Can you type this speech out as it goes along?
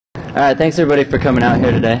All right, thanks everybody for coming out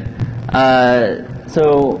here today.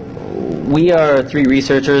 So we are three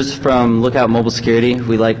researchers from Lookout Mobile Security.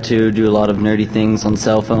 We like to do a lot of nerdy things on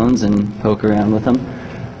cell phones and poke around with them.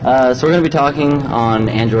 So we're going to be talking on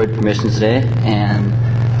Android permissions today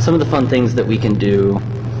and some of the fun things that we can do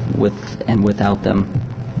with and without them.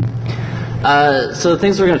 So the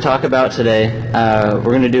things we're going to talk about today, we're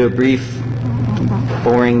going to do a brief,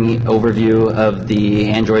 boring overview of the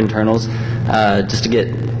Android internals, just to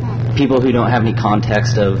get people who don't have any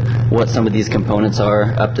context of what some of these components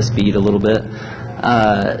are up to speed a little bit.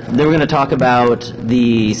 Then we're going to talk about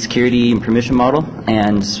the security and permission model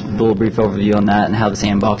and a little brief overview on that and how the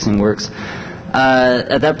sandboxing works.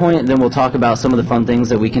 At that point, then we'll talk about some of the fun things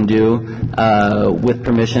that we can do with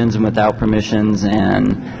permissions and without permissions,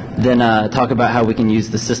 and then talk about how we can use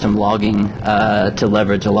the system logging to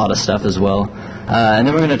leverage a lot of stuff as well. And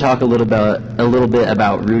then we're going to talk a little bit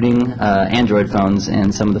about rooting Android phones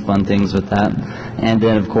and some of the fun things with that. And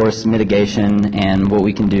then, of course, mitigation and what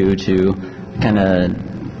we can do to kind of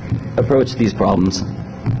approach these problems.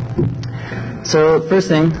 So first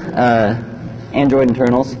thing, Android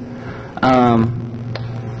internals.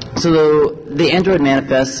 So the Android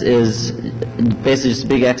manifest is basically just a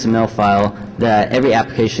big XML file that every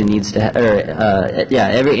application needs to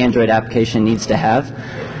every Android application needs to have.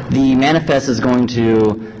 The manifest is going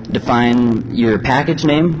to define your package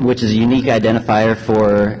name, which is a unique identifier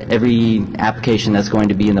for every application that's going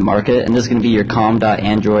to be in the market, and this is going to be your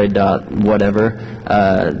com.android.whatever.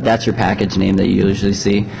 That's your package name that you usually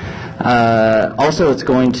see. Also, it's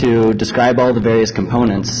going to describe all the various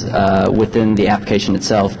components within the application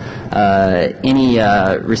itself. Any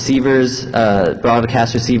receivers,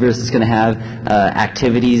 broadcast receivers it's going to have,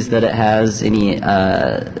 activities that it has, any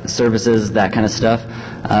services, that kind of stuff.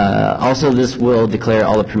 Also, this will declare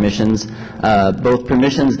all the permissions, both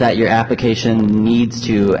permissions that your application needs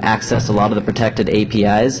to access a lot of the protected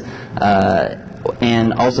APIs,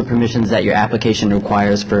 and also permissions that your application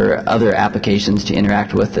requires for other applications to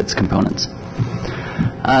interact with its components.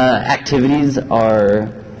 Activities are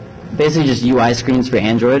basically just UI screens for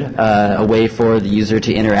Android, a way for the user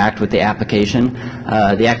to interact with the application.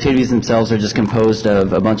 The activities themselves are just composed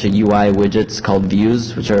of a bunch of UI widgets called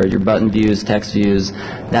views, which are your button views, text views,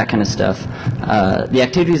 that kind of stuff. The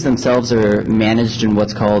activities themselves are managed in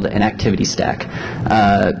what's called an activity stack,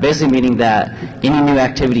 basically meaning that any new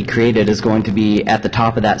activity created is going to be at the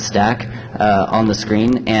top of that stack on the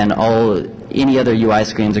screen, and any other UI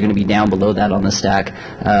screens are going to be down below that on the stack.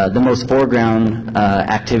 The most foreground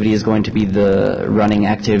activity is going to be the running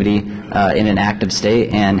activity in an active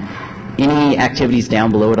state, and any activities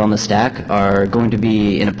down below it on the stack are going to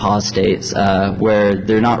be in a pause state where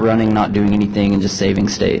they're not running, not doing anything, and just saving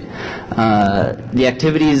state. The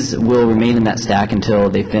activities will remain in that stack until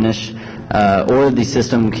they finish, or the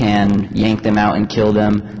system can yank them out and kill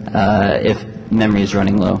them if memory is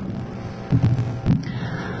running low.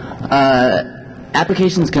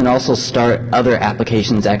 Applications can also start other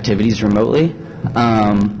applications' activities remotely.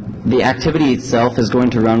 The activity itself is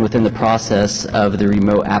going to run within the process of the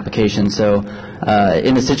remote application. So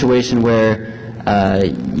in a situation where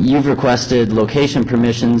you've requested location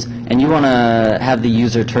permissions and you want to have the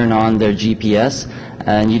user turn on their GPS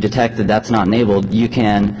and you detect that that's not enabled, you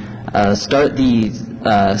can start the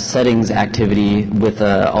settings activity with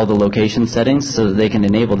all the location settings so that they can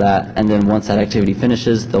enable that, and then once that activity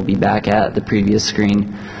finishes, they'll be back at the previous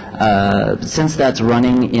screen. Since that's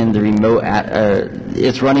running in the remote,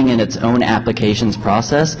 it's running in its own applications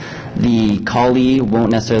process, the callee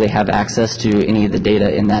won't necessarily have access to any of the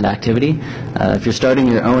data in that activity. If you're starting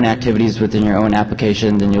your own activities within your own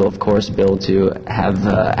application, then you'll of course be able to have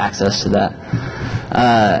access to that.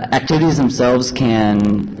 Activities themselves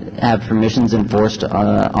can have permissions enforced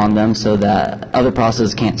on them so that other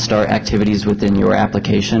processes can't start activities within your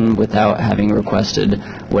application without having requested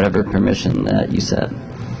whatever permission that you set.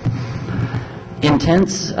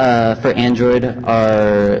 Intents for Android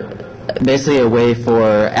are basically a way for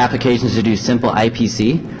applications to do simple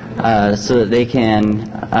IPC so that they can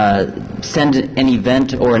send an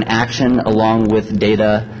event or an action along with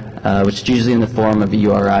data, which is usually in the form of a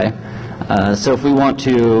URI. So if we want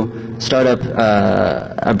to start up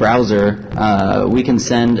a browser, we can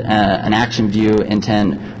send an action view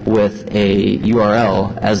intent with a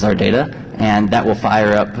URL as our data, and that will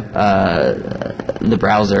fire up the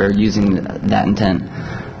browser using that intent.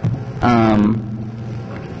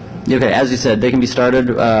 Okay, as you said, they can be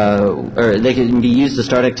started, or they can be used to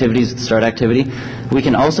start activities with start activity. We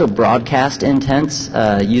can also broadcast intents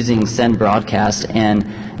using send broadcast, and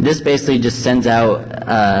this basically just sends out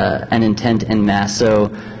an intent en masse. So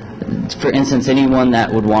for instance, anyone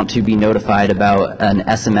that would want to be notified about an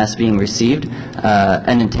SMS being received,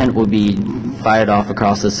 an intent will be fired off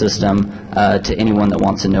across the system to anyone that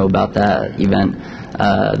wants to know about that event.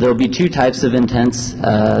 There will be two types of intents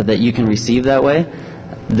that you can receive that way.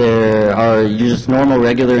 There are just normal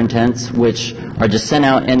regular intents, which are just sent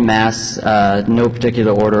out en masse, no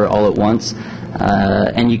particular order, all at once.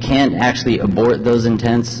 And you can't actually abort those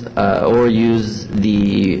intents or use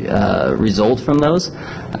the result from those.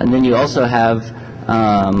 And then you also have,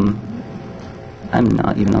 I'm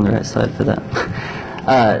not even on the right side for that.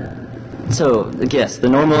 So yes, the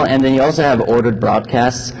normal, and then you also have ordered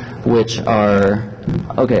broadcasts, which are,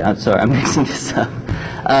 okay, I'm sorry, I'm mixing this up.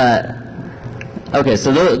 Okay,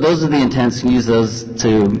 so those are the intents. You can use those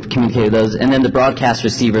to communicate those. And then the broadcast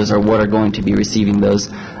receivers are what are going to be receiving those.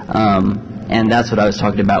 And that's what I was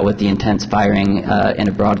talking about with the intents firing in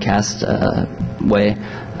a broadcast way.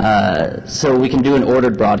 So we can do an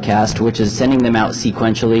ordered broadcast, which is sending them out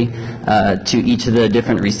sequentially to each of the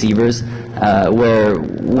different receivers, where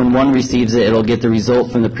when one receives it, it'll get the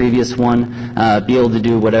result from the previous one, be able to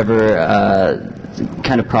do whatever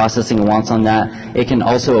kind of processing it wants on that. It can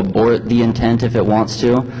also abort the intent if it wants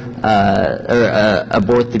to, or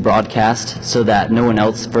abort the broadcast so that no one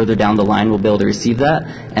else further down the line will be able to receive that,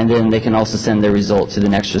 and then they can also send their result to the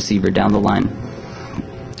next receiver down the line.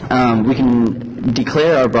 We can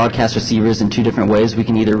declare our broadcast receivers in two different ways. We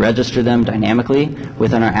can either register them dynamically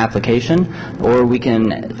within our application, or we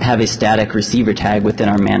can have a static receiver tag within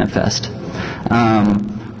our manifest.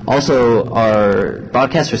 Also, our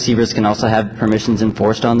broadcast receivers can also have permissions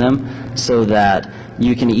enforced on them, so that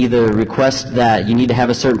you can either request that you need to have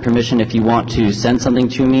a certain permission if you want to send something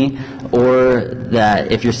to me, or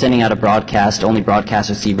that if you're sending out a broadcast, only broadcast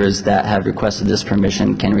receivers that have requested this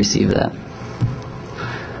permission can receive that.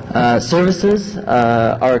 Services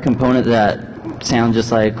are a component that sound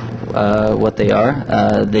just like what they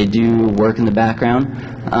are. They do work in the background.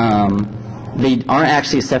 They aren't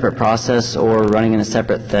actually a separate process or running in a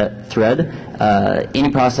separate thread.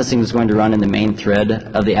 Any processing is going to run in the main thread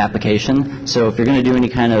of the application. So if you're going to do any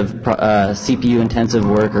kind of CPU-intensive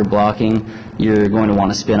work or blocking, you're going to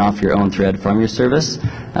want to spin off your own thread from your service.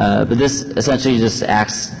 But this essentially just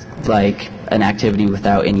acts like an activity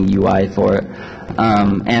without any UI for it.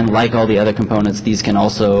 And like all the other components, these can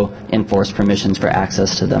also enforce permissions for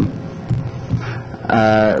access to them.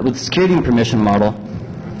 With the security and permission model,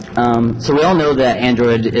 so we all know that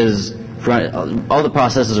Android is all the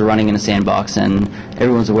processes are running in a sandbox, and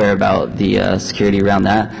everyone's aware about the security around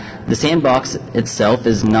that. The sandbox itself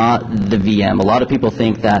is not the VM. A lot of people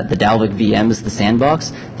think that the Dalvik VM is the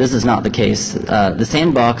sandbox. This is not the case. The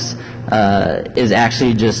sandbox is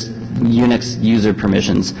actually just Unix user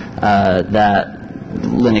permissions that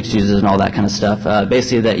Linux uses and all that kind of stuff.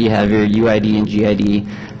 Basically that you have your UID and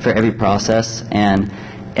GID for every process, and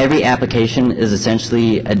every application is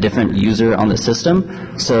essentially a different user on the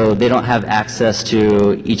system, so they don't have access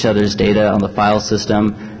to each other's data on the file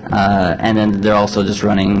system, and then they're also just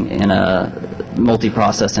running in a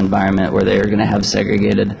multi-process environment where they're going to have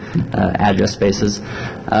segregated address spaces.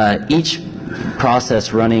 Each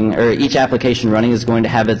process running, or each application running, is going to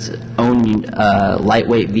have its own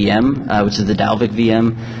lightweight VM, which is the Dalvik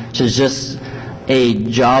VM, which is just a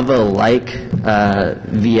Java-like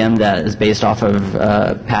VM that is based off of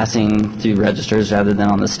passing through registers rather than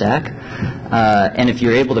on the stack. And if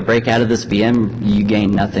you're able to break out of this VM, you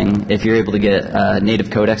gain nothing. If you're able to get native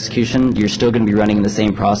code execution, you're still going to be running in the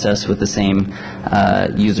same process with the same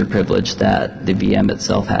user privilege that the VM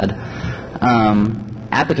itself had.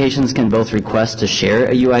 Applications can both request to share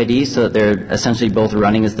a UID, so that they're essentially both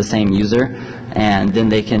running as the same user, and then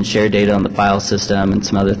they can share data on the file system and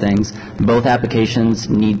some other things. Both applications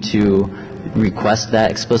need to request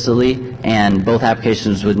that explicitly, and both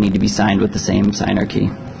applications would need to be signed with the same signer key.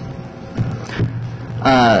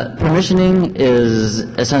 Permissioning is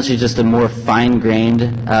essentially just a more fine-grained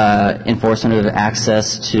enforcement of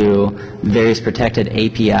access to various protected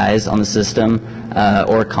APIs on the system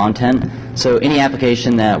or content. So any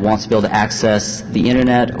application that wants to be able to access the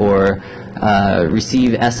internet or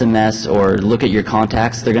receive SMS or look at your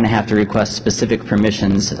contacts, they're going to have to request specific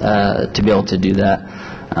permissions to be able to do that.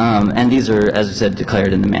 And these are, as I said,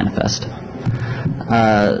 declared in the manifest.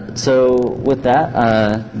 So with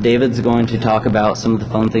that, David's going to talk about some of the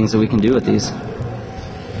fun things that we can do with these.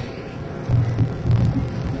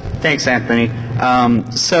 Thanks, Anthony.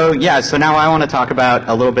 So now I want to talk about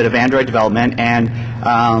a little bit of Android development and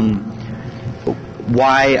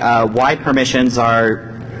why permissions are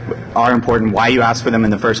important, why you ask for them in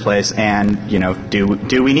the first place, and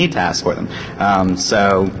do we need to ask for them?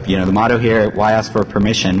 So the motto here: why ask for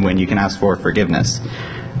permission when you can ask for forgiveness?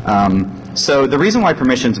 So the reason why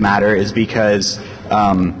permissions matter is because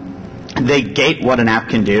they gate what an app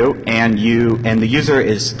can do, and the user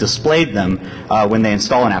is displayed them when they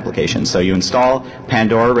install an application. So you install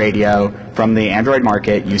Pandora Radio from the Android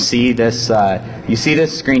market. You see this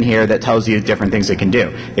screen here that tells you different things it can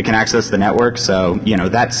do. It can access the network, so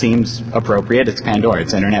that seems appropriate. It's Pandora.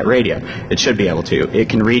 It's internet radio. It should be able to. It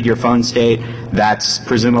can read your phone state. That's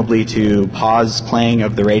presumably to pause playing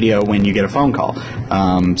of the radio when you get a phone call.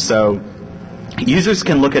 So users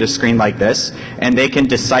can look at a screen like this, and they can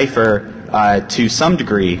decipher to some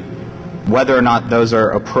degree whether or not those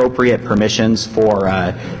are appropriate permissions for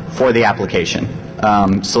the application.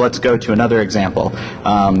 So let's go to another example.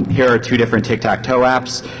 Here are two different tic-tac-toe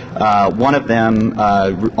apps. One of them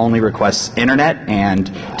only requests internet and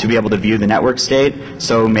to be able to view the network state.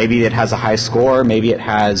 So maybe it has a high score, maybe it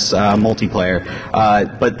has multiplayer.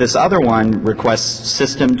 But this other one requests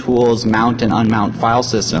system tools, mount and unmount file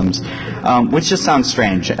systems, which just sounds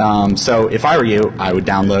strange. So if I were you, I would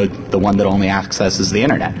download the one that only accesses the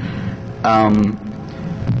internet.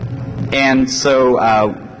 And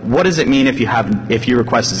so what does it mean if you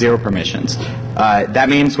request 0 permissions? That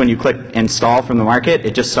means when you click install from the market,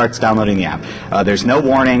 it just starts downloading the app. There's no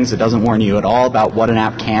warnings. It doesn't warn you at all about what an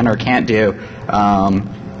app can or can't do.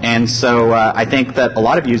 And so I think that a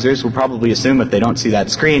lot of users will probably assume if they don't see that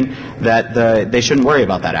screen that they shouldn't worry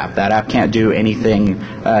about that app. That app can't do anything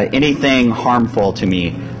harmful to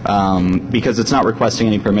me because it's not requesting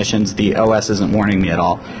any permissions. The OS isn't warning me at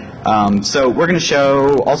all. So we're going to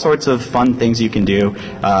show all sorts of fun things you can do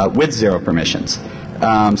with 0 permissions.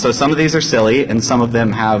 So some of these are silly, and some of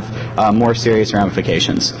them have more serious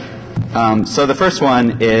ramifications. So the first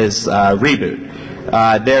one is reboot.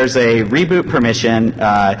 There's a reboot permission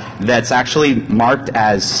that's actually marked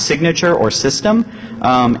as signature or system,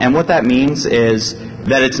 and what that means is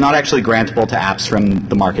that it's not actually grantable to apps from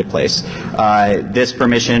the marketplace. This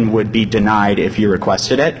permission would be denied if you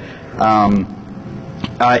requested it.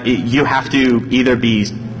 You have to either be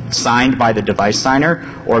signed by the device signer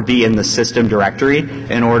or be in the system directory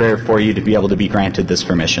in order for you to be able to be granted this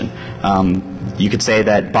permission. You could say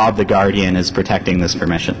that Bob the Guardian is protecting this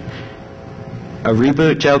permission. A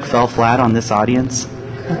reboot joke fell flat on this audience? All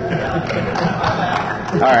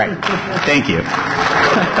right, thank you.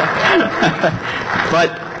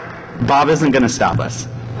 But Bob isn't going to stop us.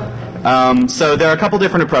 So there are a couple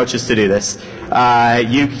different approaches to do this.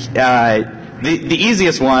 The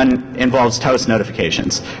easiest one involves toast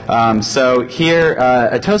notifications. So here,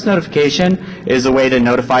 a toast notification is a way to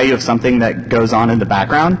notify you of something that goes on in the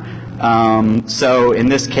background. So in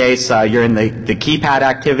this case, you're in the keypad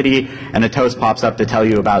activity, and a toast pops up to tell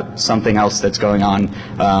you about something else that's going on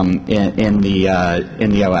in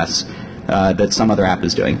the OS that some other app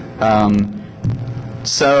is doing.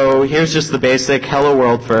 So here's just the basic hello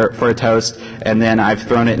world for a toast, and then I've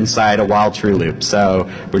thrown it inside a while true loop. So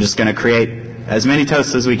we're just going to create as many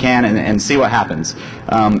toasts as we can and see what happens.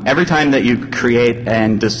 Every time that you create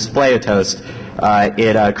and display a toast,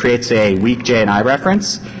 it creates a weak JNI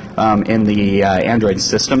reference in the Android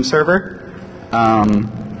system server.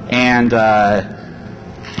 And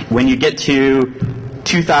when you get to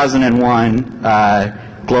 2001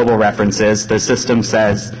 global references, the system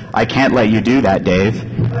says, "I can't let you do that, Dave,"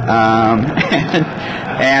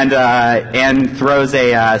 and throws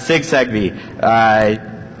a SIG-SEGV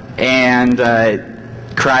and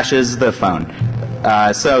crashes the phone.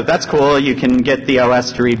 So that's cool. You can get the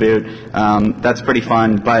OS to reboot. That's pretty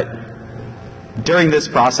fun. But during this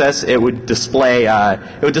process, it would display a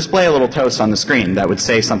little toast on the screen that would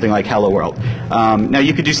say something like "Hello World." Now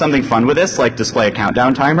you could do something fun with this, like display a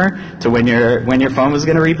countdown timer to when your phone was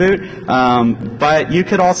going to reboot. But you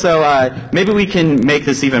could also maybe we can make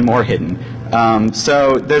this even more hidden.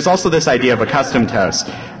 So there's also this idea of a custom toast.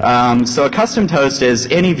 So a custom toast is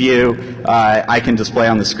any view I can display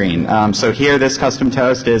on the screen. So here, this custom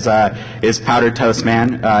toast is Powdered Toast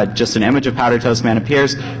Man. Just an image of Powdered Toast Man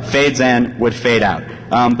appears, fades in, would fade out.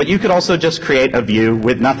 But you could also just create a view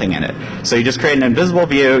with nothing in it. So you just create an invisible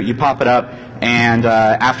view, you pop it up, and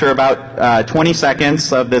after about 20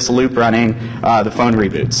 seconds of this loop running, the phone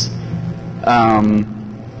reboots.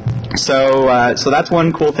 So that's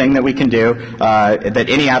one cool thing that we can do, that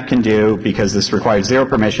any app can do, because this requires 0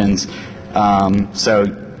 permissions. So,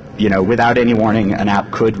 without any warning, an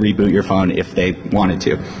app could reboot your phone if they wanted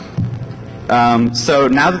to. So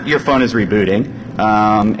now that your phone is rebooting,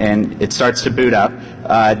 and it starts to boot up,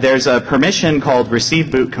 there's a permission called Receive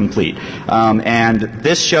Boot Complete. And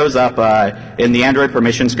this shows up in the Android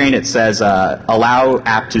permission screen. It says, allow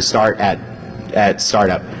app to start at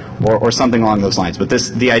startup. Or something along those lines. But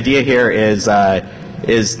the idea here is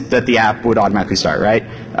is that the app would automatically start, right?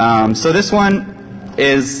 So this one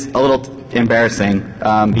is a little embarrassing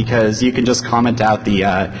because you can just comment out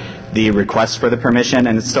the request for the permission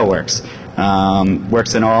and it still works.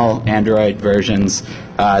 Works in all Android versions.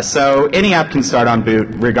 So any app can start on boot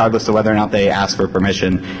regardless of whether or not they ask for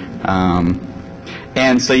permission.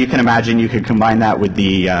 And so you can imagine you could combine that with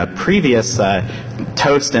the previous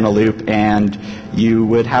toast in a loop and you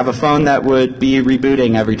would have a phone that would be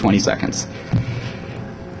rebooting every 20 seconds.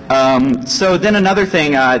 So then another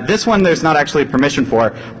thing, this one there's not actually permission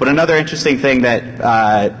for, but another interesting thing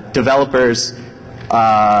that developers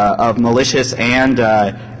of malicious and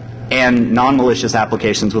non-malicious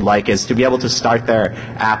applications would like is to be able to start their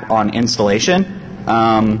app on installation.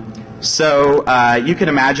 So you can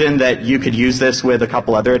imagine that you could use this with a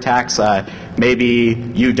couple other attacks.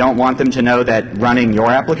 Maybe you don't want them to know that running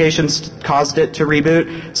your applications caused it to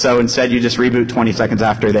reboot, so instead you just reboot 20 seconds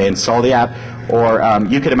after they install the app. Or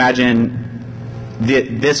you could imagine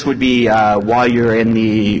this would be while you're in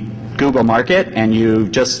the Google market and you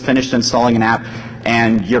just finished installing an app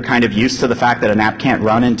and you're kind of used to the fact that an app can't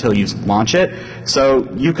run until you launch it. So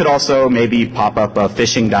you could also maybe pop up a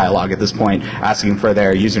phishing dialog at this point asking for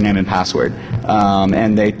their username and password.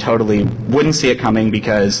 And they totally wouldn't see it coming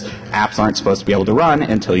because apps aren't supposed to be able to run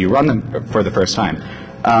until you run them for the first time.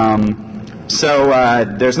 So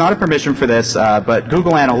there's not a permission for this, but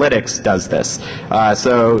Google Analytics does this.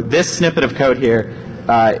 So this snippet of code here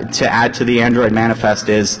to add to the Android manifest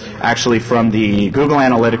is actually from the Google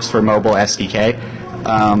Analytics for Mobile SDK.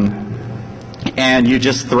 And you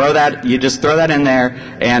just throw that in there,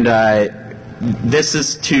 and this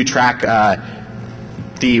is to track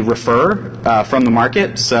the refer from the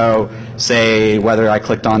market. So say whether I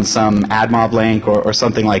clicked on some AdMob link or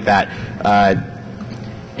something like that.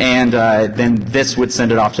 And then this would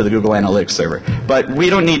send it off to the Google Analytics server. But we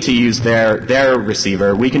don't need to use their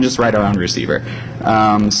receiver. We can just write our own receiver.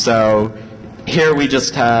 So here we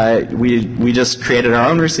just created our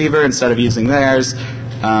own receiver instead of using theirs,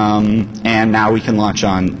 and now we can launch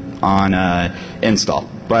on install.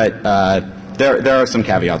 But there are some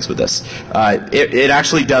caveats with this. It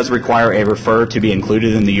actually does require a refer to be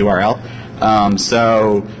included in the URL.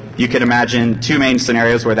 So you could imagine two main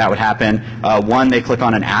scenarios where that would happen. One, they click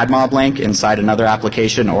on an AdMob link inside another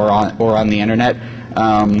application or on the internet,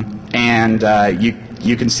 and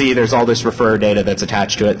you can see there's all this refer data that's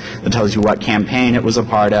attached to it that tells you what campaign it was a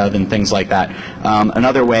part of and things like that.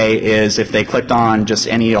 Another way is if they clicked on just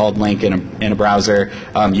any old link in a browser,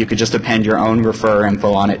 you could just append your own refer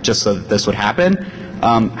info on it just so that this would happen.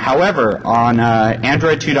 However, on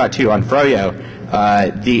Android 2.2 on Froyo,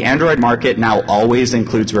 the Android market now always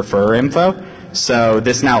includes refer info, so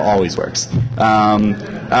this now always works.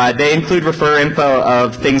 They include refer info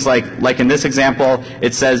of things like in this example,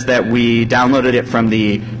 it says that we downloaded it from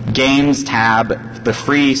the Games tab, the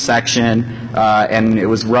free section, and it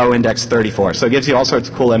was row index 34. So it gives you all sorts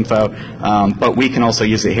of cool info, but we can also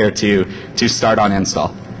use it here to start on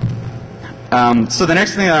install. So the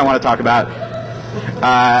next thing that I want to talk about,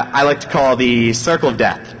 I like to call the circle of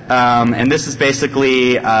death. And this is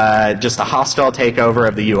basically just a hostile takeover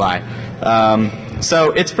of the UI.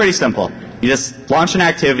 So it's pretty simple. You just launch an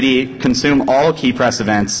activity, consume all key press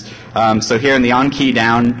events. So here in the onKey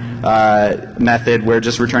down method, we're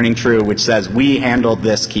just returning true, which says we handled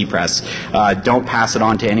this key press. Don't pass it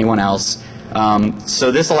on to anyone else.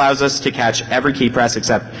 So this allows us to catch every key press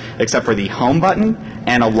except for the home button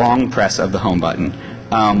and a long press of the home button,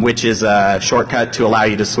 which is a shortcut to allow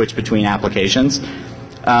you to switch between applications.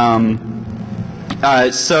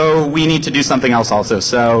 So we need to do something else also.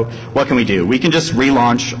 So what can we do? We can just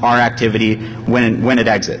relaunch our activity when it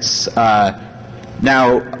exits.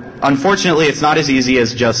 Now, unfortunately, it's not as easy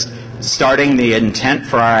as just starting the intent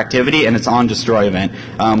for our activity and its on destroy event.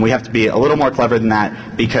 We have to be a little more clever than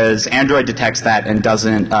that because Android detects that and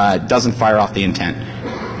doesn't fire off the intent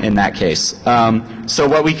in that case. So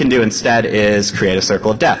what we can do instead is create a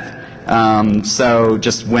circle of death. So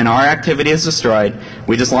just when our activity is destroyed,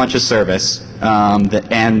 we just launch a service, and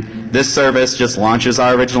this service just launches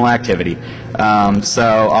our original activity.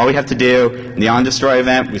 So all we have to do in the onDestroy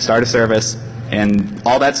event, we start a service, and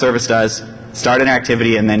all that service does, start an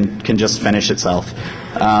activity, and then can just finish itself.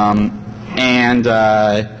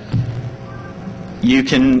 You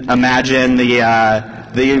can imagine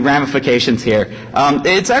the ramifications here.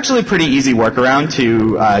 It's actually a pretty easy workaround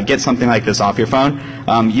to get something like this off your phone.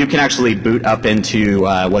 You can actually boot up into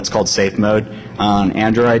what's called safe mode on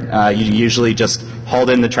Android. You usually just hold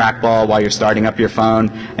in the trackball while you're starting up your phone,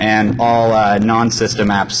 and all non-system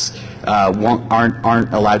apps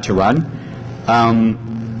aren't allowed to run.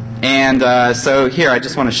 So here, I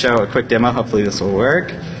just want to show a quick demo. Hopefully this will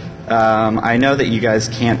work. I know that you guys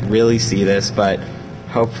can't really see this, but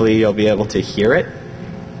hopefully you'll be able to hear it.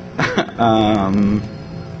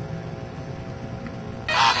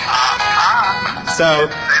 So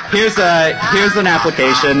here's an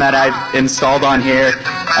application that I've installed on here,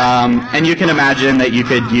 and you can imagine that you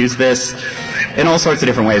could use this in all sorts of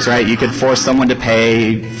different ways, right? You could force someone to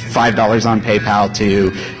pay $5 on PayPal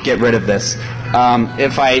to get rid of this.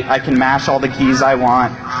 If I can mash all the keys I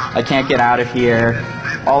want, I can't get out of here.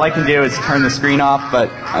 All I can do is turn the screen off,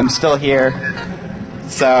 but I'm still here.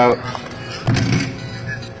 So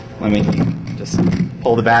let me just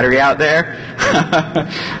pull the battery out there.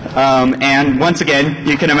 And once again,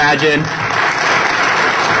 you can imagine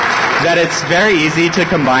that it's very easy to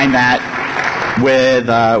combine that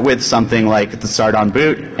with something like the start on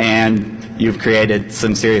boot, and you've created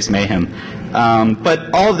some serious mayhem.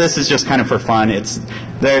 But all of this is just kind of for fun.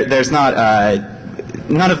 There's not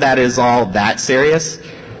none of that is all that serious.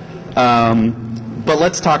 But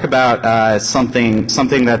let's talk about something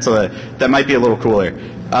that might be a little cooler.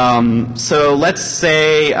 So let's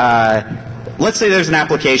say there's an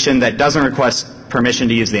application that doesn't request permission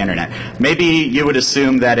to use the internet. Maybe you would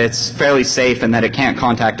assume that it's fairly safe and that it can't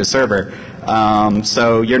contact a server.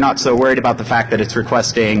 So you're not so worried about the fact that it's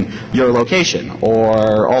requesting your location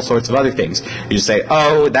or all sorts of other things. You just say,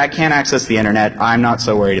 oh, that can't access the internet. I'm not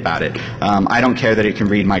so worried about it. I don't care that it can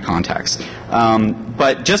read my contacts.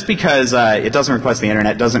 But just because it doesn't request the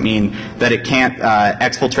internet doesn't mean that it can't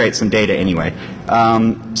exfiltrate some data anyway.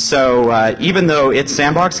 So even though its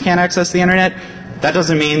sandbox can't access the internet, that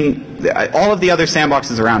doesn't mean all of the other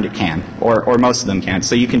sandboxes around it can, or most of them can.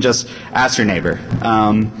 So you can just ask your neighbor.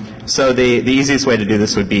 So the easiest way to do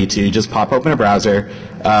this would be to just pop open a browser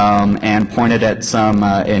and point it at some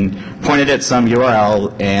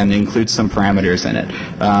URL and include some parameters in it.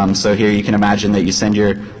 So here you can imagine that you send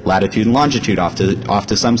your latitude and longitude off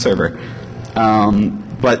to some server.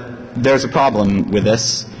 But there's a problem with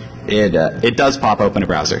this. It does pop open a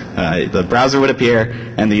browser. The browser would appear,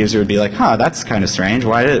 and the user would be like, "Huh, that's kind of strange.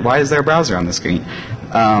 Why is there a browser on the screen?"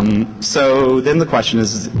 So then the question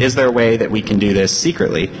is there a way that we can do this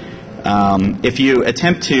secretly? If you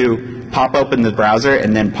attempt to pop open the browser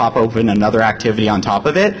and then pop open another activity on top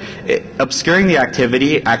of it, obscuring the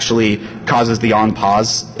activity actually causes the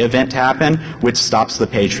on-pause event to happen, which stops the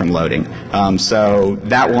page from loading. So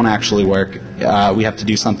that won't actually work. We have to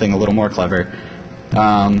do something a little more clever.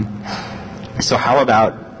 So how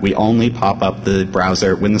about we only pop up the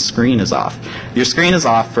browser when the screen is off? Your screen is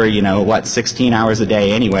off for, 16 hours a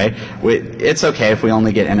day anyway. It's okay if we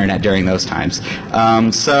only get internet during those times.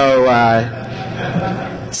 So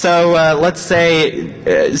let's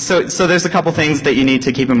say, so there's a couple things that you need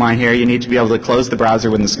to keep in mind here. You need to be able to close the browser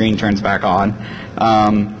when the screen turns back on.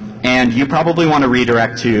 And you probably want to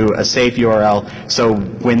redirect to a safe URL so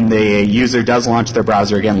when the user does launch their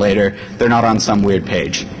browser again later, they're not on some weird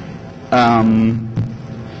page.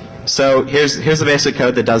 So here's the basic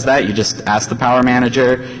code that does that. You just ask the power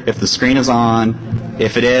manager if the screen is on.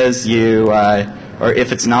 If it is, or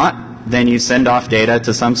if it's not, then you send off data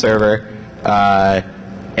to some server.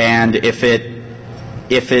 And if it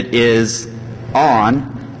is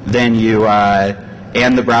on, then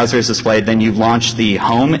and the browser is displayed, then you launch the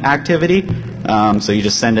home activity. So you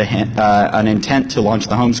just send an intent to launch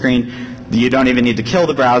the home screen. You don't even need to kill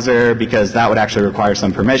the browser because that would actually require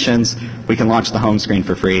some permissions. We can launch the home screen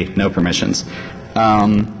for free, no permissions.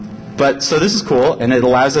 So this is cool, and it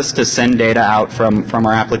allows us to send data out from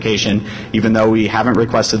our application, even though we haven't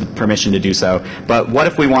requested permission to do so. But what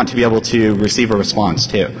if we want to be able to receive a response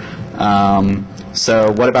too?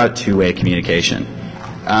 So what about two-way communication?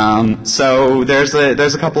 So there's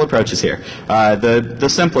a couple approaches here. The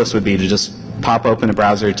simplest would be to just pop open a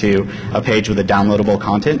browser to a page with a downloadable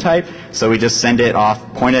content type. So we just send it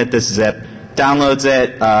off, point it at this zip, downloads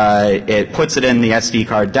it, it puts it in the SD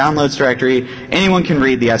card downloads directory. Anyone can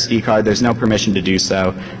read the SD card. There's no permission to do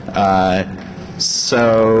so. But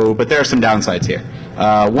there are some downsides here.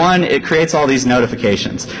 One, it creates all these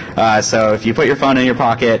notifications. So if you put your phone in your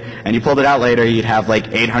pocket and you pulled it out later, you'd have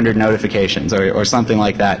like 800 notifications or something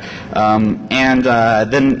like that.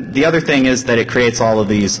 Then the other thing is that it creates all of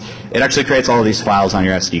these. It actually creates all of these files on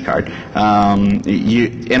your SD card.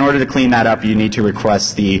 In order to clean that up, you need to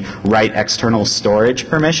request the write external storage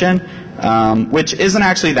permission, which isn't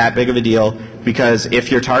actually that big of a deal. Because if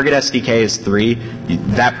your target SDK is 3,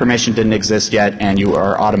 that permission didn't exist yet, and you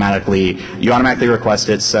automatically request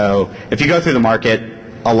it. So if you go through the market,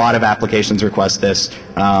 a lot of applications request this.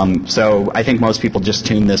 So I think most people just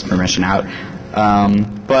tune this permission out.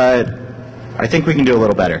 But I think we can do a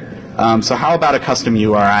little better. So how about a custom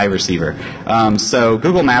URI receiver? So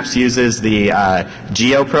Google Maps uses the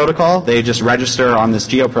geo protocol. They just register on this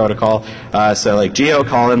geo protocol. So like geo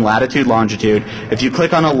colon latitude longitude. If you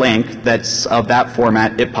click on a link that's of that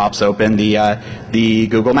format, it pops open the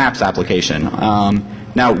Google Maps application.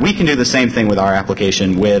 Now we can do the same thing with our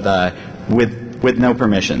application with no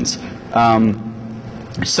permissions.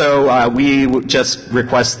 So we just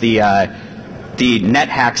request the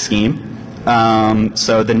NetHack scheme.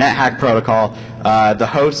 So the NetHack protocol, the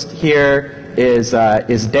host here is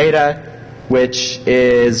data, which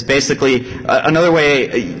is basically another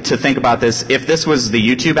way to think about this. If this was the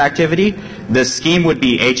YouTube activity, the scheme would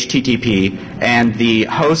be HTTP, and the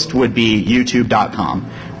host would be youtube.com.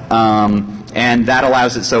 And that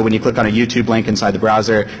allows it so when you click on a YouTube link inside the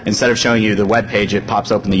browser, instead of showing you the web page, it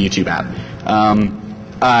pops open the YouTube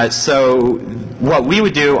app. So what we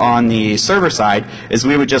would do on the server side is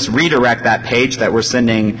we would just redirect that page that we're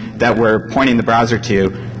pointing the browser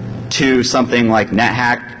to something like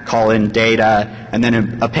NetHack, colon data, and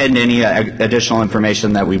then append any additional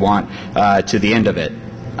information that we want to the end of it.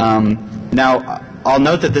 Now, I'll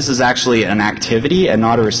note that this is actually an activity and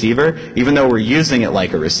not a receiver, even though we're using it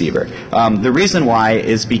like a receiver. The reason why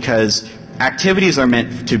is because activities are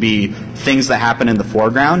meant to be things that happen in the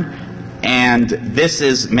foreground, and this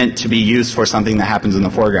is meant to be used for something that happens in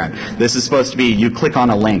the foreground. This is supposed to be you click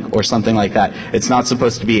on a link or something like that. It's not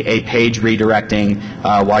supposed to be a page redirecting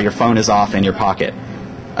while your phone is off in your pocket.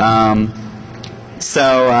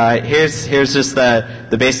 Here's just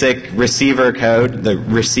the basic receiver code, the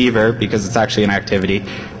receiver, because it's actually an activity.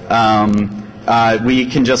 We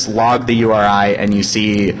can just log the URI and you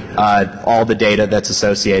see all the data that's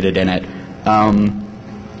associated in it.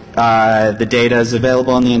 The data is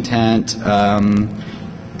available in the intent.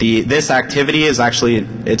 This activity is actually,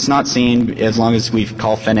 it's not seen as long as we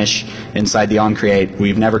call finish inside the onCreate.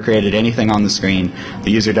 We've never created anything on the screen.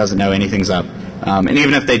 The user doesn't know anything's up. And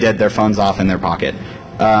even if they did, their phone's off in their pocket.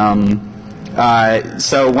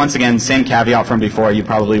 So once again, same caveat from before, you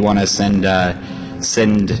probably want to send the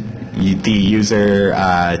user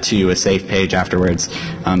to a safe page afterwards,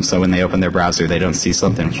 so when they open their browser, they don't see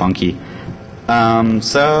something funky.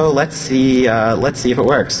 So let's see if it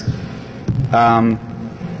works.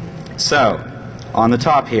 So on the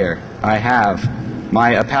top here, I have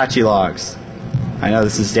my Apache logs. I know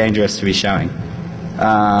this is dangerous to be showing.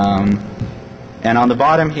 And on the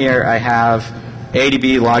bottom here, I have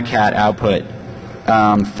ADB logcat output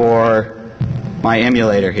for my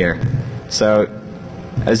emulator here. So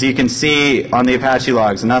as you can see on the Apache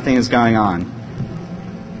logs, nothing is going on.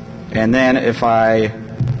 And then if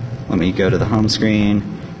let me go to the home screen.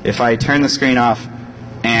 If I turn the screen off,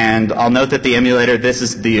 and I'll note that the emulator, this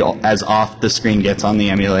is as off the screen gets on the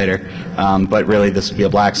emulator, but really this would be a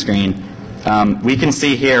black screen. We can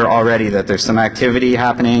see here already that there's some activity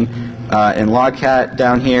happening in logcat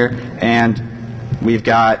down here, and we've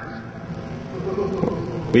got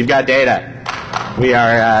data. We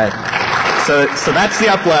are so that's the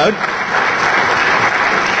upload.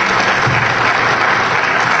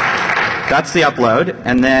 That's the upload,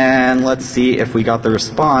 and then let's see if we got the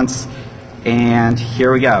response. And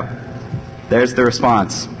here we go. There's the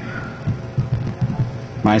response.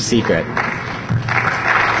 My secret.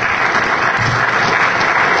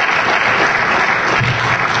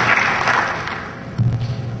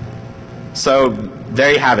 So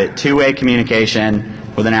there you have it, two-way communication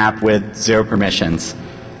with an app with 0 permissions.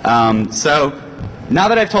 So now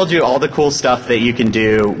that I've told you all the cool stuff that you can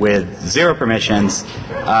do with 0 permissions,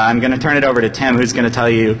 I'm going to turn it over to Tim, who's going to tell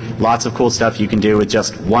you lots of cool stuff you can do with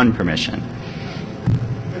just 1 permission.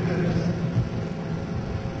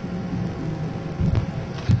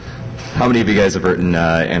 How many of you guys have written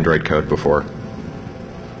Android code before?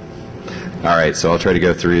 All right, so I'll try to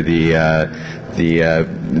go through the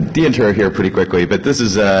intro here pretty quickly, but this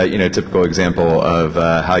is a typical example of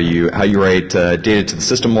how you write data to the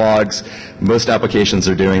system logs. Most applications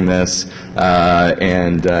are doing this,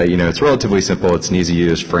 and it's relatively simple. It's an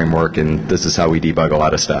easy-to-use framework, and this is how we debug a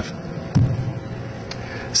lot of stuff.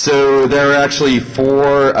 So there are actually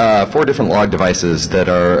four different log devices that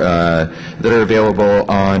are available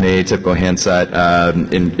on a typical handset.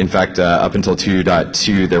 In fact, up until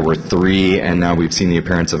 2.2, there were 3, and now we've seen the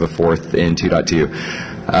appearance of a 4th in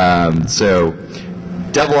 2.2. So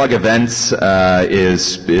devlog events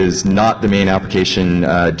is not the main application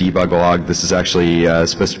debug log. This is actually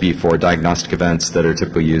supposed to be for diagnostic events that are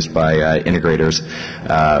typically used by integrators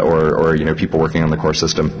or people working on the core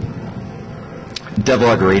system.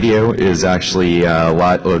 Devlog radio is actually a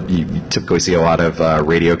lot of, you typically see a lot of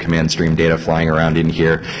radio command stream data flying around in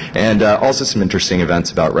here, and also some interesting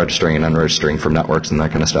events about registering and unregistering from networks and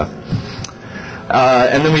that kind of stuff.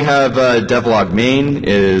 And then we have devlog main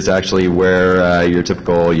is actually where your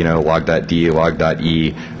typical, log.d,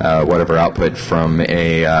 log.e, whatever output from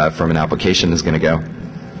an application is going to go.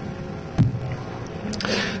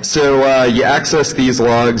 So you access these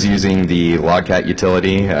logs using the logcat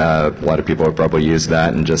utility. A lot of people have probably used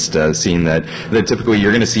that and just seen that typically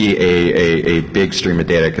you're going to see a big stream of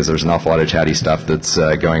data because there's an awful lot of chatty stuff that's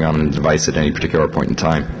going on the device at any particular point in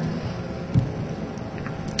time.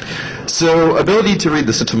 So ability to read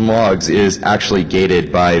the system logs is actually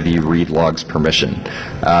gated by the read logs permission.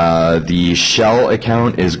 The shell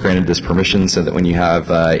account is granted this permission so that when you have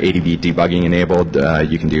ADB debugging enabled,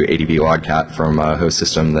 you can do ADB logcat from a host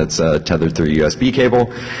system that's tethered through a USB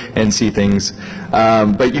cable and see things.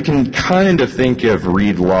 But you can kind of think of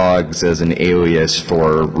read logs as an alias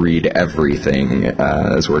for read everything,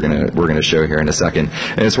 as we're gonna show here in a second.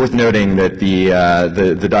 And it's worth noting that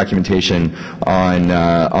the documentation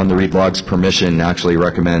on the read logs permission actually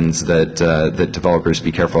recommends that that developers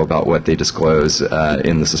be careful about what they disclose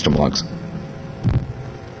in the system logs.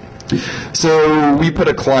 So we put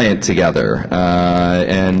a client together,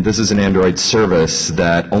 and this is an Android service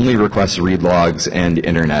that only requests read logs and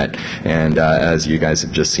internet. And as you guys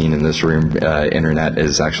have just seen in this room, internet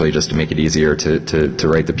is actually just to make it easier to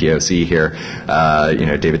write the POC here.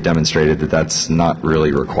 David demonstrated that that's not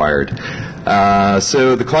really required.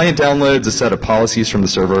 So the client downloads a set of policies from the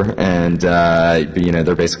server, and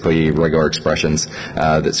they're basically regular expressions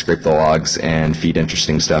that scrape the logs and feed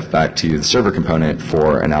interesting stuff back to the server component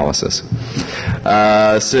for analysis.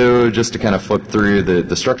 So just to kind of flip through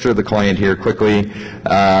the structure of the client here quickly, we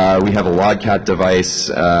have a logcat device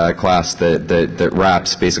class that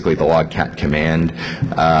wraps basically the logcat command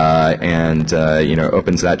and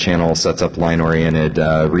opens that channel, sets up line-oriented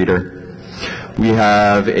reader. We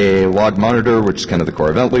have a log monitor, which is kind of the core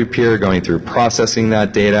event loop here, going through processing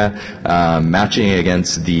that data, matching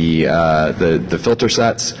against the filter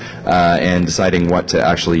sets, and deciding what to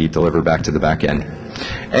actually deliver back to the back end.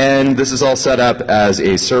 And this is all set up as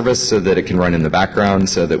a service so that it can run in the background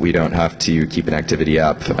so that we don't have to keep an activity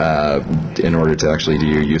up in order to actually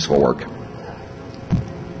do useful work.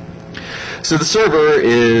 So the server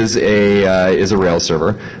is a Rails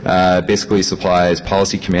server. Basically supplies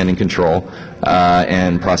policy command and control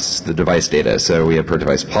and processes the device data. So we have per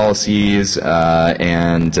device policies,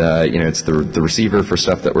 and it's the receiver for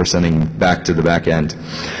stuff that we're sending back to the back end.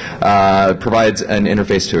 Provides an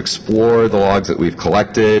interface to explore the logs that we've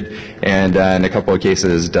collected, and in a couple of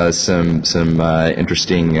cases does some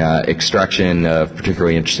interesting extraction of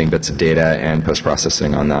particularly interesting bits of data and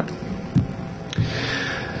post-processing on that.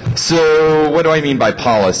 So what do I mean by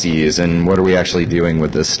policies, and what are we actually doing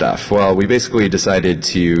with this stuff? Well, we basically decided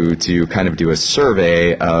to kind of do a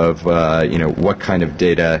survey of what kind of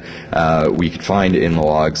data we could find in the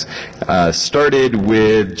logs. Started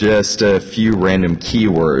with just a few random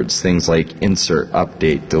keywords, things like insert,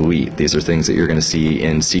 update, delete. These are things that you're going to see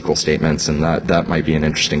in SQL statements, and that might be an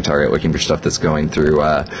interesting target, looking for stuff that's going through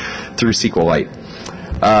SQLite.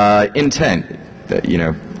 Intent.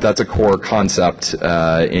 That's a core concept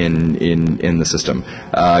in the system.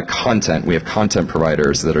 Content, we have content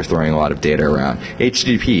providers that are throwing a lot of data around.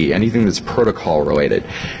 HTTP, anything that's protocol related.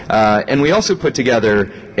 And we also put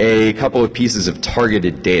together a couple of pieces of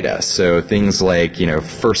targeted data. So things like,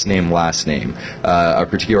 first name, last name, a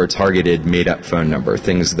particular targeted made up phone number,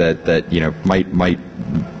 things that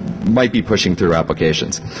might be pushing through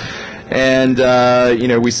applications. And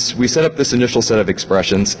we set up this initial set of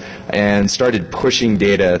expressions and started pushing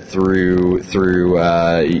data through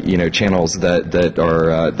channels that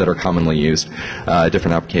are commonly used,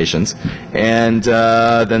 different applications, and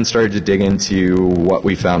then started to dig into what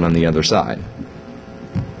we found on the other side.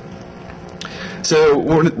 So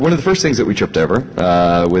one of the first things that we tripped over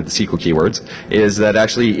with SQL keywords is that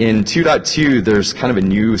actually in 2.2 there's kind of a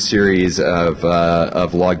new series of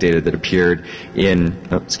log data that appeared in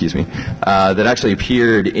that actually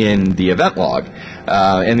appeared in the event log.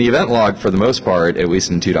 And the event log, for the most part, at least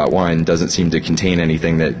in 2.1, doesn't seem to contain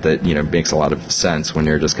anything that makes a lot of sense when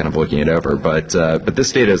you're just kind of looking it over. But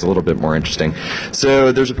this data is a little bit more interesting.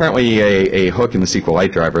 So there's apparently a hook in the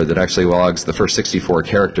SQLite driver that actually logs the first 64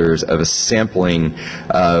 characters of a sampling sampling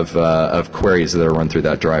of queries that are run through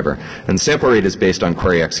that driver. And the sample rate is based on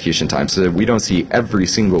query execution time. So we don't see every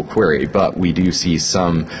single query, but we do see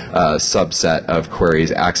some subset of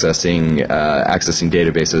queries accessing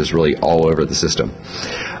databases really all over the system.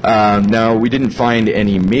 Now, we didn't find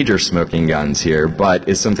any major smoking guns here, but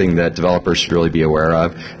it's something that developers should really be aware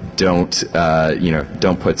of. Don't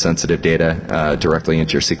put sensitive data directly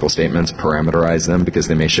into your SQL statements. Parameterize them because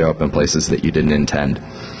they may show up in places that you didn't intend.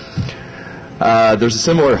 There's a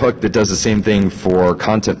similar hook that does the same thing for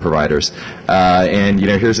content providers, and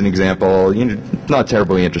here's an example. Not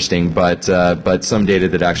terribly interesting, but some data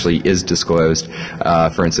that actually is disclosed.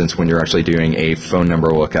 For instance, when you're actually doing a phone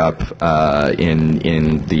number lookup in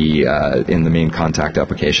the main contact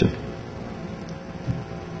application.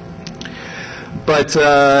 But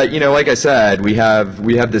like I said, we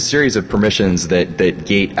have this series of permissions that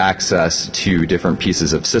gate access to different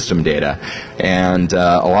pieces of system data, and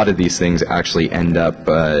a lot of these things actually end up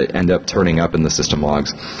turning up in the system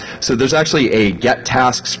logs. So there's actually a get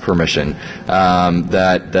tasks permission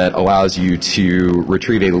that allows you to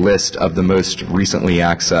retrieve a list of the most recently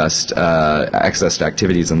accessed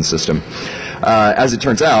activities in the system. As it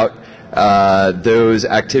turns out, those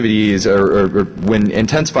activities, or when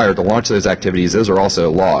intents fired to launch those activities, those are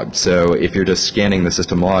also logged. So if you're just scanning the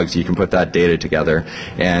system logs, you can put that data together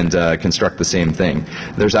and construct the same thing.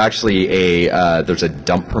 There's actually there's a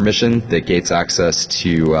dump permission that gates access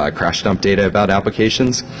to crash dump data about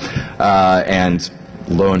applications, and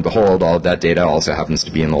lo and behold, all of that data also happens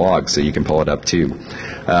to be in the log, so you can pull it up too.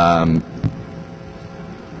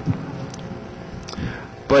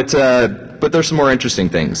 But there's some more interesting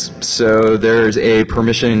things. So there's a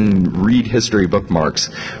permission read history bookmarks,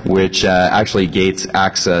 which actually gates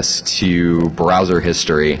access to browser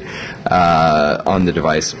history on the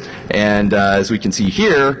device. And as we can see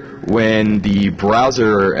here, when the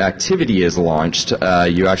browser activity is launched,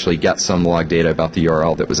 you actually get some log data about the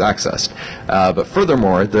URL that was accessed. But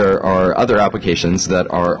furthermore, there are other applications that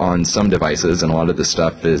are on some devices, and a lot of this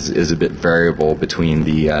stuff is a bit variable between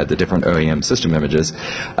the different OEM system images,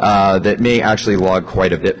 that may actually log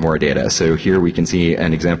quite a bit more data. So here we can see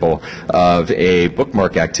an example of a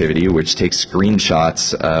bookmark activity which takes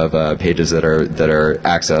screenshots of pages that are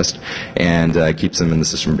accessed and keeps them in the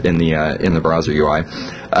system in the browser UI.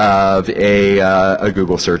 Of a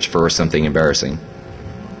Google search for something embarrassing.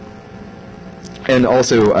 And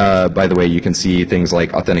also, by the way, you can see things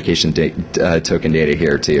like authentication token data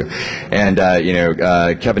here too. And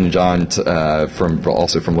Kevin and John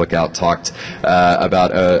also from Lookout talked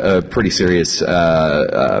about a pretty serious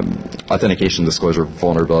authentication disclosure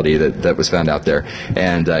vulnerability that was found out there.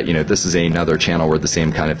 And this is another channel where the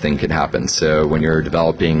same kind of thing could happen. So when you're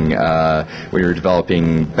developing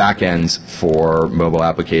backends for mobile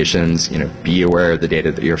applications, be aware the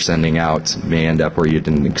data that you're sending out may end up where you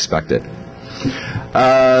didn't expect it.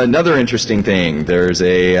 Another interesting thing, there's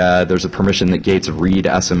a permission that gates read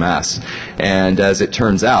SMS, and as it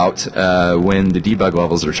turns out, when the debug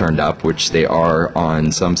levels are turned up, which they are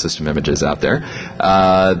on some system images out there,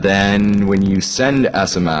 then when you send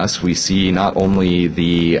SMS, we see not only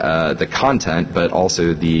the content but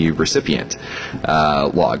also the recipient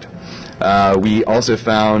logged. We also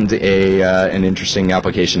found an interesting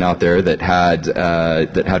application out there that had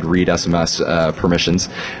read SMS permissions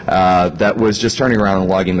that was just turning around and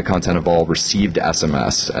logging the content of all received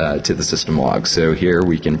SMS to the system log. So here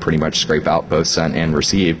we can pretty much scrape out both sent and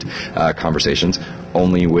received conversations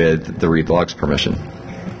only with the read logs permission.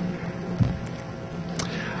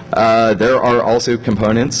 There are also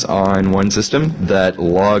components on one system that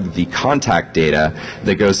log the contact data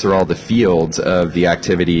that goes through all the fields of the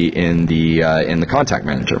activity in the contact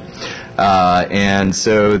manager. And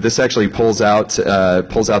so this actually pulls out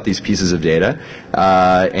these pieces of data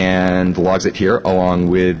and logs it here along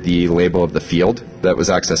with the label of the field that was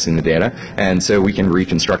accessing the data. And so we can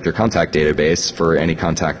reconstruct your contact database for any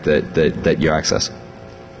contact that you access.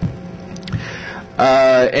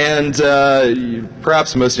 And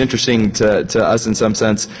perhaps most interesting to us in some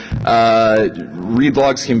sense, read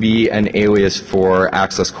logs can be an alias for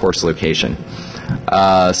access course location.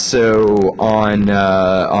 So on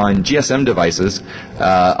GSM devices,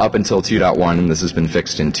 up until 2.1, and this has been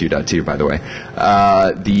fixed in 2.2, by the way,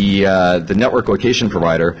 the network location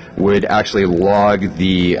provider would actually log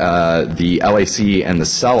the LAC and the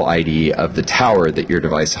cell ID of the tower that your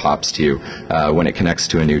device hops to when it connects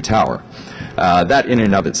to a new tower. That in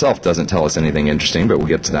and of itself doesn't tell us anything interesting, but we'll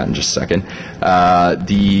get to that in just a second.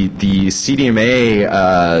 The CDMA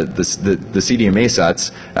the CDMA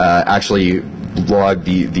sets actually log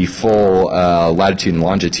the full latitude and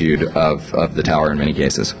longitude of the tower in many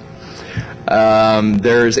cases.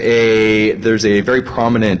 There's a very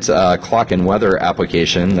prominent clock and weather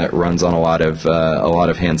application that runs on a lot of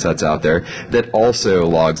handsets out there that also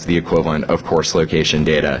logs the equivalent of course location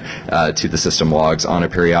data to the system logs on a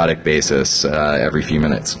periodic basis every few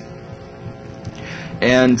minutes.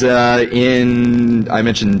 And I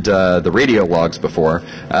mentioned the radio logs before.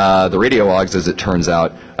 The radio logs, as it turns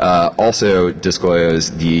out, also disclose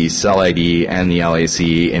the cell ID and the LAC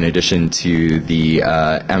in addition to the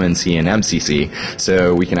MNC and MCC.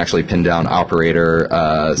 So we can actually pin down operator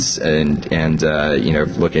and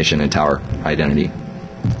location and tower identity.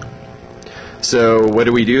 So what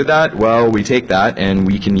do we do with that? Well, we take that and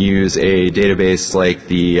we can use a database like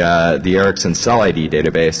the Ericsson Cell ID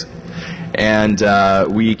database. And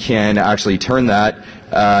we can actually turn that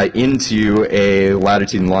into a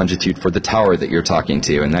latitude and longitude for the tower that you're talking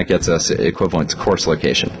to, and that gets us equivalent to course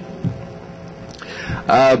location.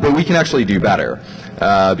 But we can actually do better,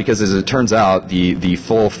 because as it turns out, the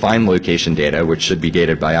full find location data, which should be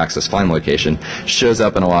gated by access find location, shows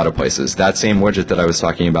up in a lot of places. That same widget that I was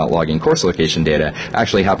talking about logging course location data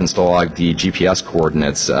actually happens to log the GPS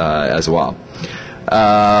coordinates as well.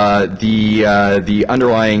 The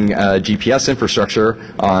underlying GPS infrastructure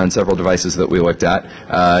on several devices that we looked at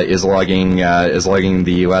is logging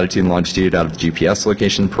the latitude and longitude out of the GPS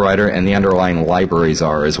location provider, and the underlying libraries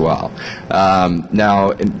are as well.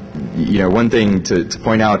 Now, one thing to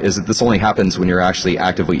point out is that this only happens when you're actually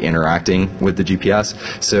actively interacting with the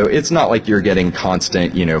GPS. So it's not like you're getting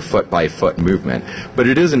constant, foot by foot movement, but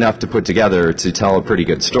it is enough to put together to tell a pretty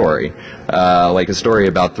good story. Like a story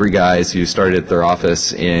about three guys who started at their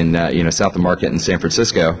office in South of Market in San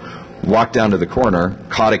Francisco, walked down to the corner,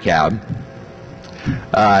 caught a cab,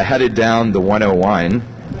 headed down the 101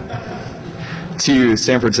 to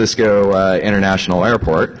San Francisco International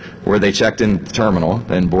Airport, where they checked in the terminal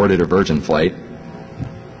and boarded a Virgin flight,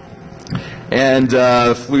 and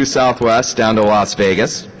flew Southwest down to Las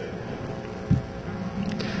Vegas,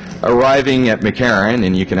 arriving at McCarran,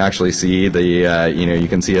 and you can actually see the you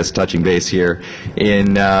can see us touching base here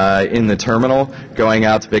in the terminal, going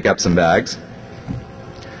out to pick up some bags,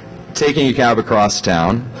 taking a cab across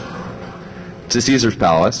town to Caesar's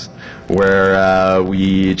Palace, where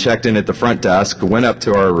we checked in at the front desk, went up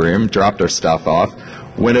to our room, dropped our stuff off,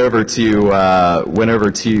 went over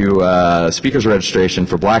to speakers registration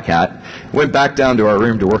for Black Hat, went back down to our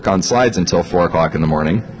room to work on slides until 4 o'clock in the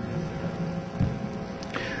morning,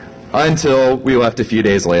 until we left a few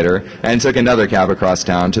days later and took another cab across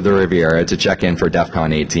town to the Riviera to check in for DEF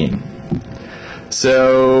CON 18.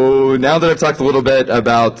 So now that I've talked a little bit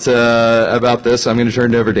about this, I'm going to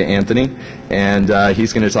turn it over to Anthony, and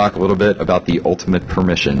he's going to talk a little bit about the ultimate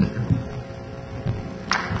permission.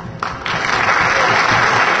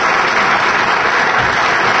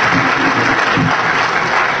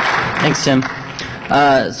 Thanks, Tim.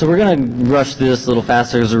 So we're going to rush through this a little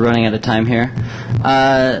faster because we're running out of time here.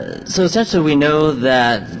 So essentially we know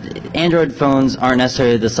that Android phones aren't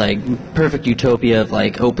necessarily this perfect utopia of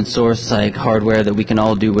open source hardware that we can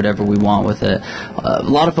all do whatever we want with it. A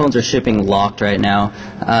lot of phones are shipping locked right now,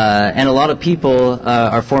 and a lot of people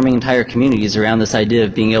are forming entire communities around this idea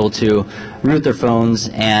of being able to root their phones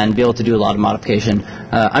and be able to do a lot of modification.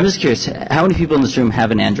 I'm just curious, how many people in this room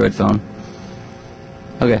have an Android phone?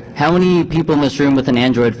 Okay. How many people in this room with an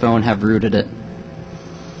Android phone have rooted it?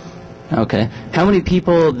 Okay. How many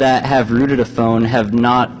people that have rooted a phone have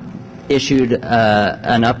not issued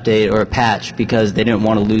an update or a patch because they didn't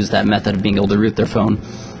want to lose that method of being able to root their phone?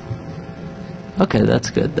 Okay,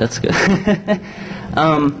 that's good. That's good.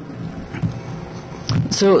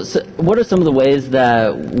 So what are some of the ways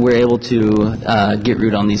that we're able to get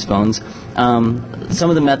root on these phones? Some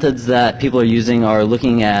of the methods that people are using are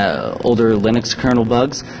looking at older Linux kernel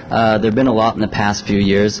bugs. There have been a lot in the past few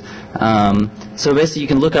years. So basically you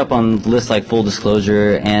can look up on lists like Full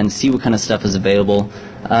Disclosure and see what kind of stuff is available.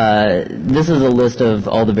 This is a list of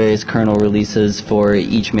all the various kernel releases for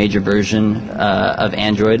each major version of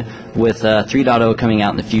Android, with 3.0 coming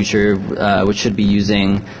out in the future, which should be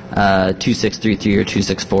using 2633 or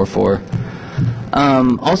 2644.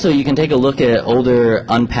 Also, you can take a look at older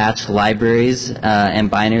unpatched libraries and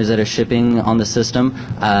binaries that are shipping on the system.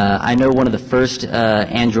 I know one of the first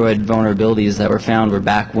Android vulnerabilities that were found were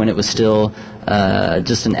back when it was still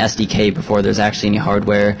just an SDK before there's actually any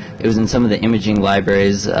hardware. It was in some of the imaging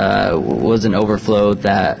libraries, was an overflow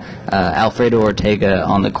that Alfredo Ortega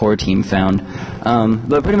on the core team found.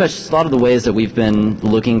 But pretty much a lot of the ways that we've been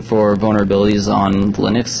looking for vulnerabilities on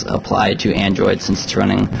Linux apply to Android since it's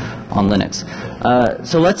running on Linux.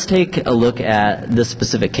 So let's take a look at this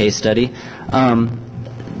specific case study.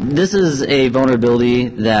 This is a vulnerability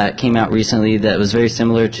that came out recently that was very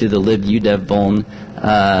similar to the libudev vuln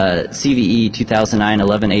CVE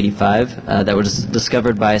 2009-1185 that was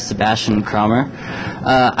discovered by Sebastian Kramer.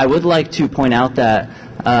 I would like to point out that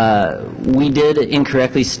we did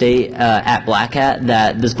incorrectly state at Black Hat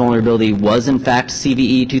that this vulnerability was in fact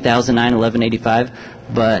CVE 2009-1185,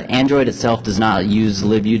 but Android itself does not use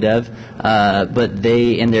libudev, but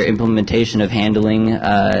they, in their implementation of handling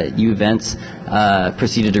events,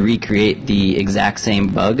 proceeded to recreate the exact same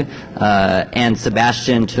bug, and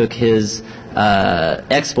Sebastian took his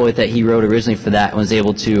exploit that he wrote originally for that and was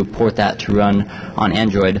able to port that to run on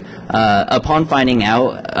Android. Upon finding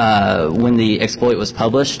out when the exploit was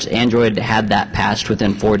published, Android had that patched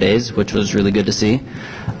within 4 days, which was really good to see.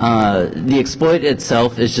 The exploit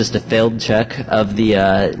itself is just a failed check of the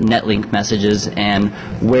netlink messages and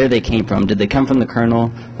where they came from. Did they come from the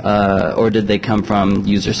kernel or did they come from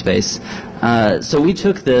user space? So we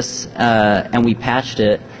took this and we patched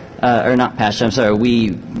it, or not patched, I'm sorry,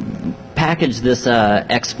 we packaged this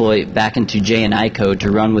exploit back into JNI code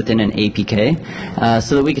to run within an APK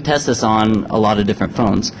so that we could test this on a lot of different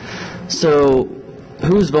phones. So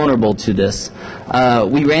who's vulnerable to this?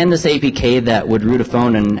 We ran this APK that would root a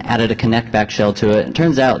phone and added a connect back shell to it. It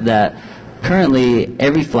turns out that currently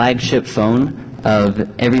every flagship phone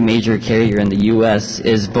of every major carrier in the US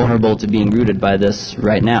is vulnerable to being rooted by this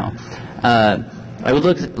right now. I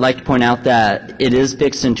would like to point out that it is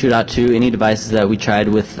fixed in 2.2. Any devices that we tried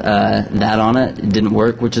with that on it didn't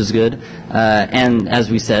work, which is good. And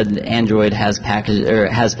as we said, Android has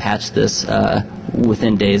patched this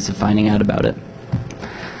within days of finding out about it.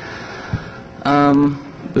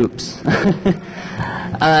 Oops.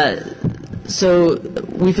 So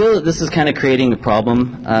we feel that this is kind of creating a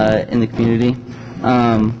problem in the community.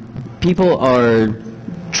 People are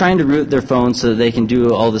trying to root their phone so that they can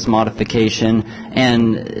do all this modification,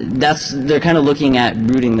 and they're kind of looking at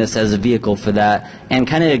rooting this as a vehicle for that and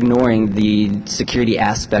kind of ignoring the security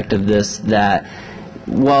aspect of this, that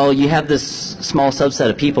while you have this small subset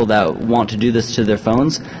of people that want to do this to their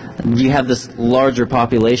phones, you have this larger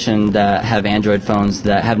population that have Android phones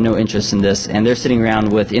that have no interest in this, and they're sitting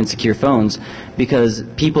around with insecure phones because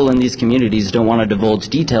people in these communities don't want to divulge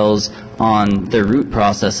details on their root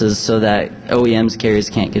processes so that OEMs, carriers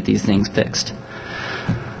can't get these things fixed.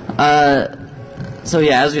 So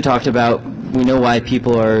yeah, as we talked about, we know why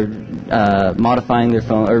people are modifying their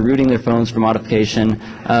phone or rooting their phones for modification.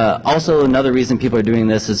 Also, another reason people are doing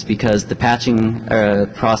this is because the patching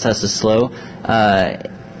process is slow.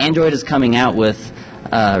 Android is coming out with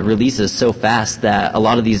releases so fast that a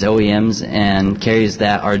lot of these OEMs and carriers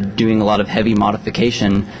that are doing a lot of heavy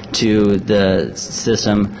modification to the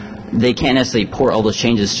system, they can't necessarily port all those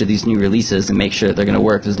changes to these new releases and make sure that they're going to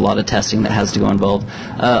work. There's a lot of testing that has to go involved.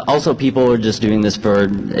 Also, people are just doing this for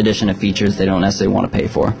addition of features they don't necessarily want to pay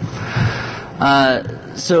for.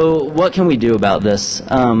 So what can we do about this?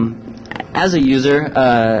 As a user,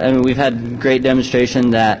 I mean, we've had great demonstration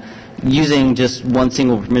that using just one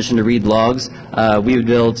single permission to read logs, we would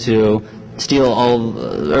be able to steal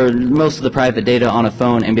all or most of the private data on a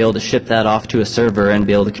phone and be able to ship that off to a server and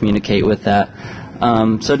be able to communicate with that.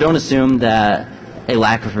 So don't assume that a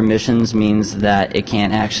lack of permissions means that it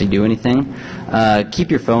can't actually do anything. Keep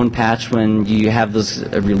your phone patched when you have those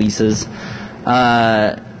releases.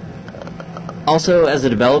 Also, as a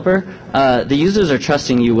developer, the users are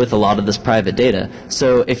trusting you with a lot of this private data.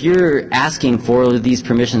 So if you're asking for these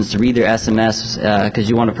permissions to read their SMS because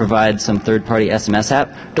you want to provide some third-party SMS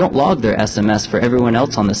app, don't log their SMS for everyone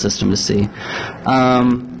else on the system to see.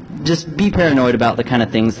 Just be paranoid about the kind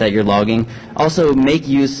of things that you're logging. Also, make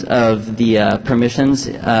use of the permissions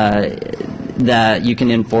that you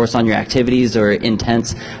can enforce on your activities or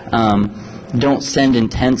intents. Don't send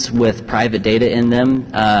intents with private data in them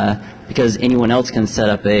because anyone else can set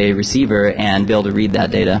up a receiver and be able to read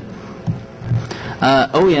that data.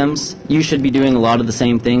 OEMs, you should be doing a lot of the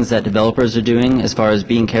same things that developers are doing as far as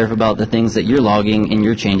being careful about the things that you're logging in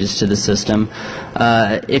your changes to the system.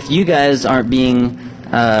 If you guys aren't being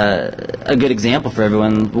a good example for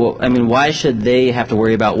everyone, well, I mean, why should they have to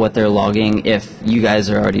worry about what they're logging if you guys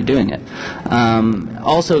are already doing it?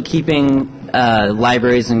 Also, keeping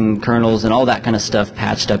libraries and kernels and all that kind of stuff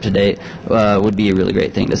patched up to date would be a really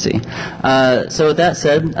great thing to see. So with that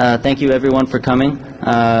said, thank you everyone for coming.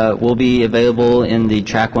 We'll be available in the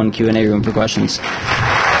Track 1 Q&A room for questions.